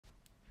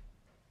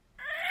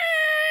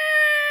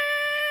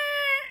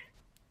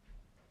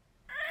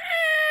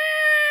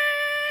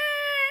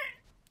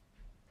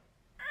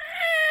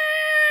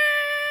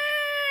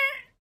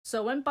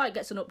So when Byte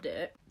gets an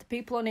update, the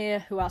people on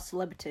here who are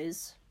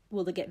celebrities,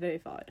 will they get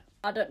verified?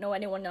 I don't know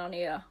anyone on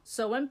here.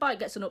 So when Byte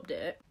gets an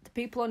update, the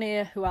people on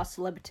here who are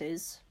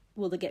celebrities,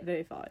 will they get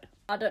verified?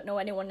 I don't know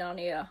anyone on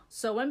here.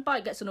 So when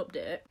Byte gets an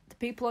update, the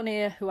people on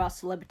here who are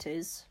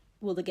celebrities,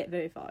 will they get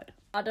verified?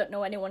 I don't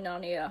know anyone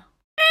on here.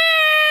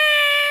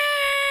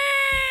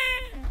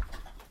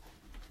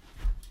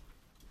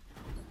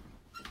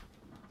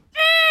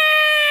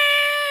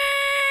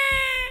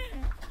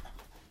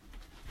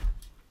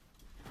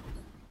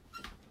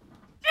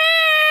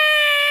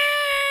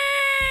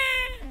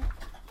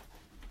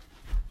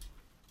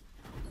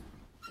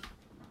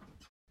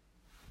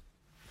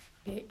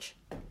 Bitch.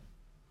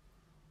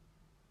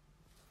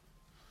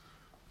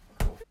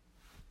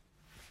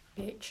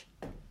 Bitch.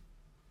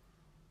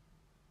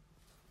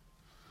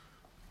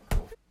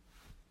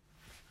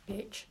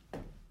 Bitch.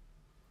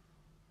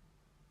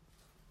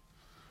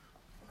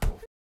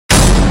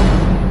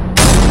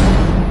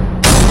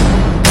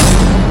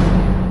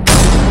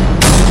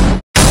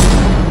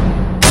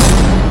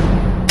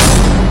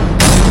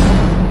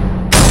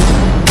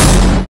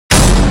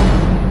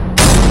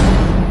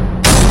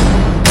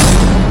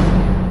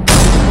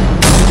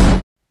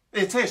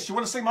 Here, Tish, you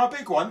want to see my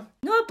big one?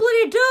 No, I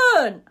bloody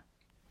don't!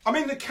 I'm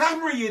in the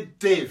camera, you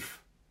div!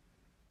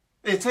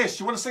 Here, Tish,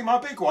 you want to see my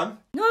big one?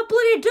 No, I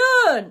bloody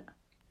don't!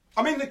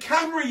 I'm in the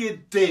camera, you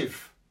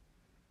div!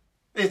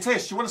 Here,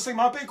 Tish, you want to see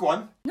my big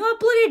one? No, I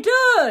bloody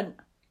don't!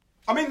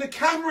 I'm in the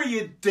camera,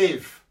 you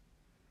div!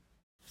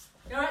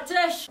 You alright,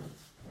 Tish?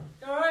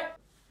 You alright?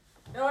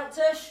 You alright,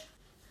 Tish?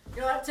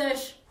 You alright,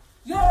 Tish?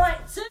 You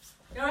alright, Tish?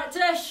 You alright,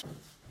 Tish?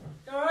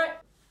 You alright?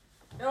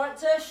 You alright,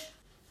 Tish?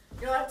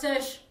 You alright,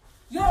 Tish?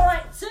 You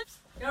alright, Tish?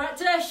 You alright,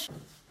 Tish?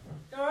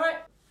 You alright?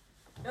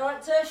 You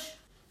alright, Tish?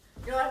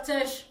 You alright,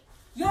 Tish?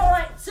 You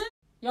alright, Tish?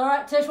 You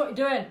alright, Tish? What you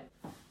doing?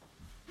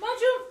 Mind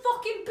your own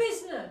fucking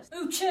business.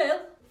 Ooh,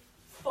 chill.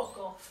 Fuck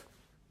off.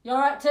 You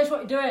alright, Tish?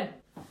 What you doing?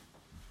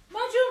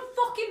 Mind your own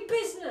fucking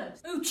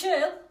business. Ooh,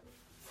 chill.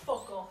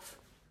 Fuck off.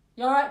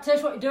 You alright,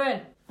 Tish? What you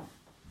doing?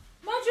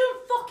 Mind your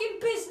own fucking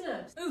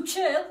business. Ooh,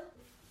 chill.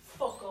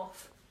 Fuck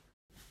off.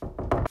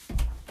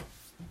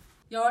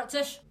 You alright,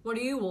 Tish? What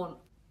do you want?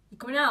 You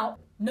coming out?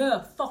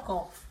 No, fuck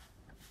off.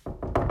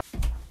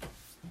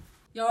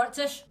 You alright,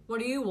 Tish?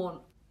 What do you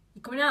want?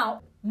 You coming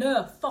out?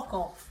 No, fuck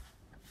off.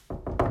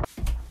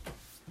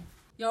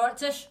 You alright,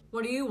 Tish?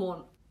 What do you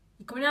want?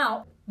 You coming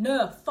out?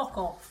 No, fuck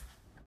off.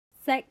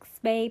 Sex,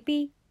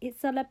 baby,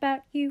 it's all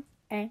about you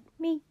and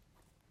me.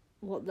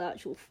 What the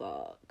actual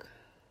fuck?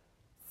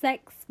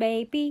 Sex,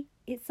 baby,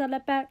 it's all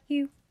about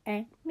you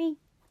and me.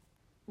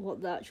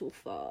 What the actual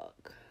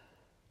fuck?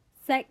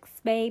 Sex,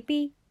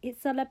 baby,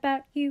 it's all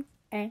about you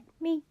and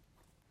me.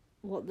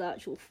 What the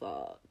actual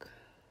fuck?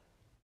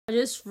 I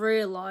just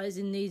realised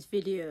in these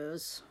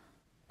videos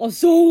I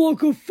sound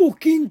like a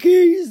fucking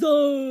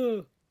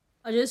geezer!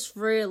 I just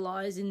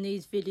realised in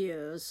these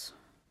videos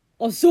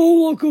I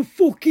sound like a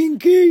fucking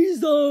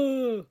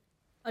geezer!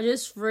 I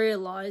just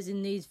realised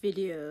in these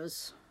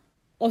videos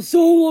I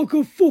sound like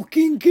a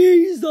fucking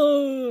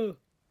geezer!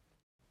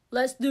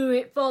 Let's do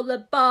it for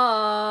the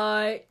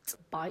bite.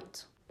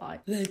 Bite.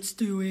 Bite. Let's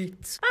do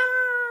it.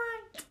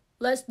 Bite.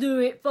 Let's do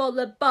it for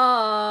the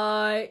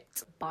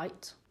bite.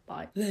 Bite.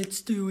 Bite.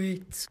 Let's do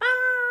it.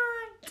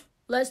 Bite.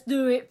 Let's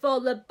do it for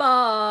the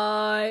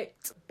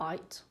bite.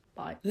 Bite.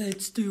 Bite.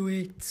 Let's do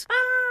it.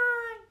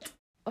 Bite.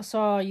 I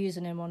saw a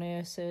username on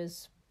here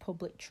says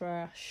public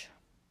trash.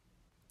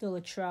 The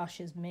only trash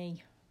is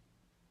me.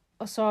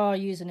 I saw a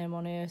username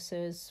on here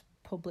says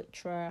public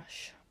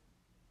trash.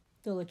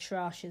 The only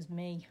trash is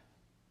me.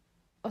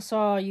 I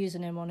saw a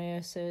username on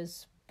here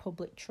says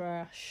public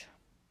trash.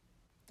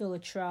 The only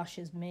trash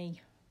is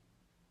me.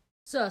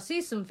 So I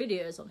see some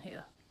videos on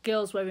here.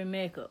 Girls wearing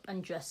makeup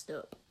and dressed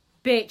up.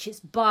 Bitch,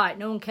 it's Byte.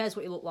 No one cares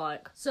what you look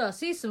like. So I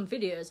see some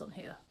videos on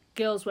here.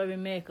 Girls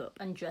wearing makeup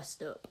and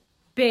dressed up.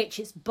 Bitch,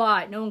 it's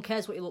Byte. No one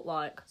cares what you look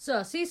like. So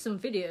I see some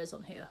videos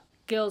on here.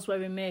 Girls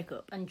wearing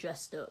makeup and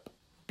dressed up.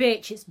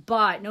 Bitch, it's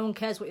Byte. No one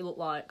cares what you look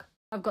like.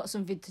 I've got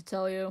some vid to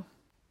tell you.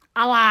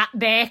 I like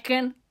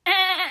bacon.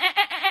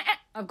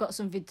 I've got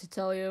some vid to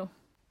tell you.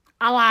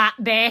 I like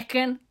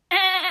bacon.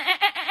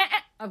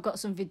 I've got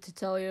some vid to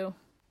tell you.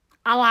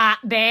 I like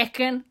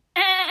bacon.